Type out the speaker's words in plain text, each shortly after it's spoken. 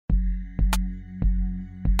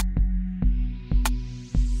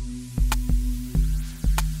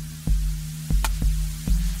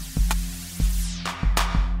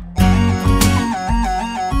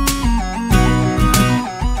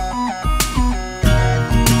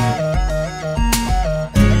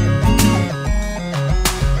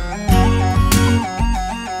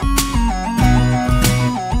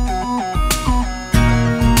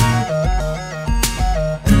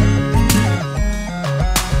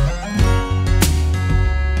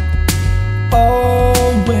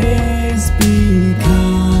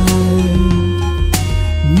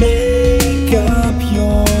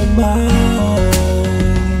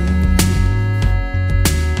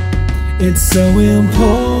so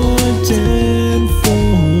important for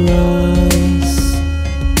us.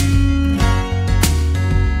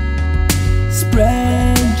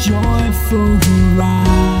 Spread joyful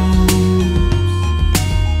vibes,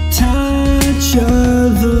 touch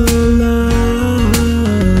other lives.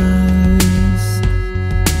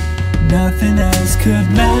 Nothing else could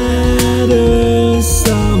matter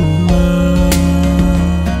so much.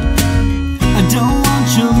 I don't want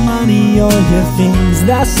your money or your things.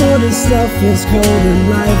 That sort of stuff is cold and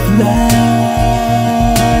lifeless.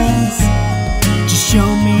 Just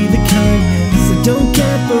show me the kindness. I don't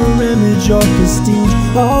care for image or prestige.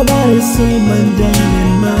 All that is so mundane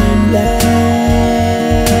and mindless.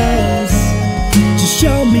 Just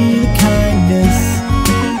show me the kindness.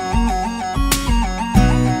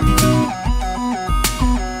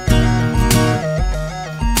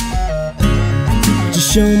 Just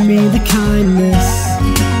show me the kindness.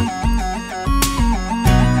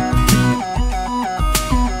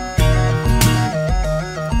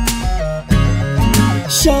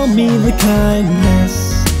 Show me the kindness.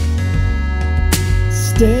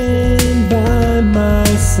 Stand by my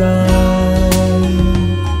side.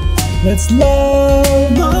 Let's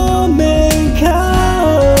love all mankind.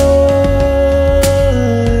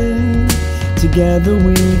 Together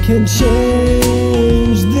we can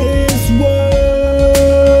change this world.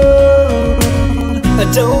 I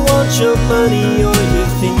don't want your money or your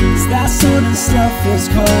things. That sort of stuff is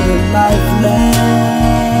cold and lifeless.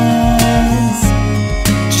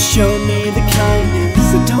 Show me the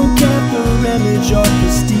kindness. I don't care for image or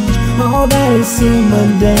prestige. All that is so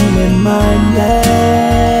mundane and mindless.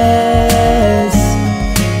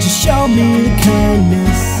 Just show me the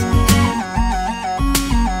kindness.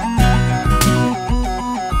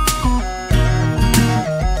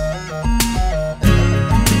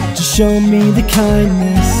 Just show me the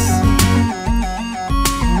kindness.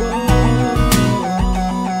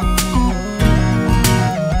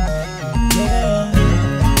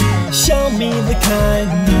 Show me the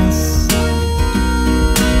kindness.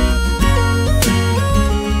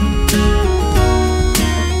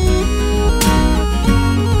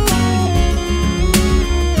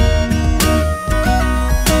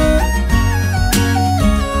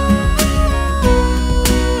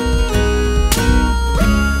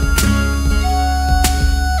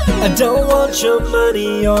 I don't want your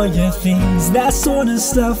money or your things. That sort of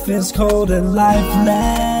stuff is cold and lifeless.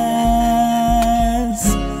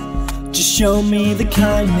 Just show me the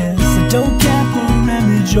kindness. I don't care for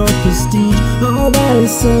image or prestige. All that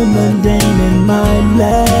is so mundane and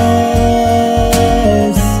mindless.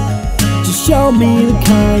 Just show me the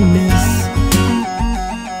kindness.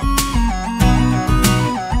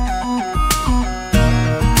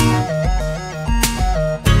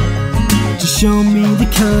 Just show me the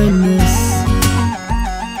kindness.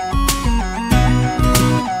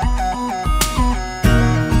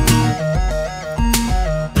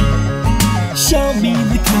 Show me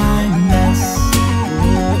the kindness.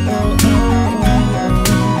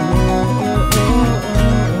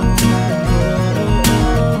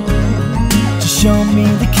 Just show me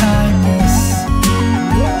the kindness.